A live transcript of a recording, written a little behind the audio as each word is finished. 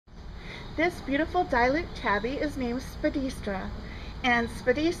This beautiful dilute tabby is named Spedistra, and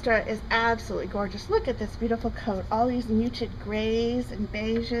Spedistra is absolutely gorgeous. Look at this beautiful coat, all these muted grays and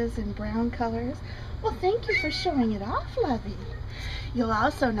beiges and brown colors. Well, thank you for showing it off, Lovey. You'll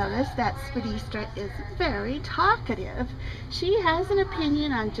also notice that Spedistra is very talkative. She has an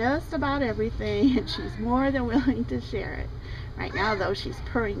opinion on just about everything, and she's more than willing to share it. Right now, though, she's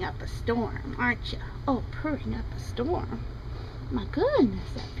purring up a storm, aren't you? Oh, purring up a storm. My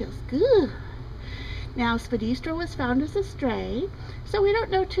goodness, that feels good. Now, Spedistra was found as a stray, so we don't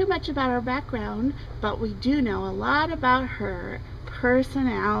know too much about her background, but we do know a lot about her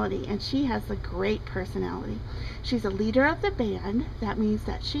personality, and she has a great personality. She's a leader of the band. That means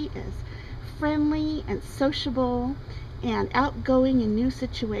that she is friendly and sociable and outgoing in new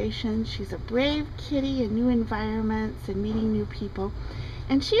situations. She's a brave kitty in new environments and meeting new people.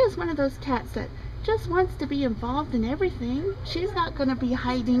 And she is one of those cats that just wants to be involved in everything. She's not going to be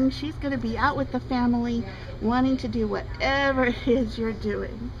hiding. She's going to be out with the family, wanting to do whatever it is you're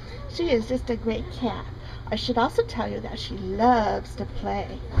doing. She is just a great cat. I should also tell you that she loves to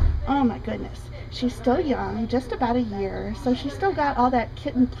play. Oh my goodness. She's still young, just about a year, so she's still got all that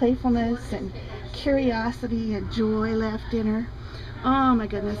kitten playfulness and curiosity and joy left in her. Oh my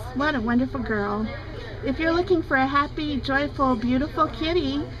goodness, what a wonderful girl. If you're looking for a happy, joyful, beautiful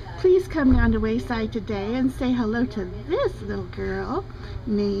kitty, please come down to Wayside today and say hello to this little girl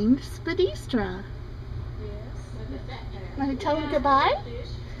named Spedistra. Want to tell him goodbye?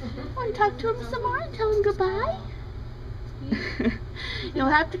 Want to talk to him some more and tell him goodbye? You'll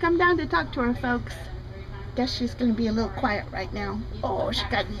have to come down to talk to her, folks. Guess she's going to be a little quiet right now. Oh, she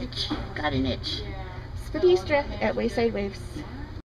got an itch. Got an itch. Spedistra at Wayside Waves.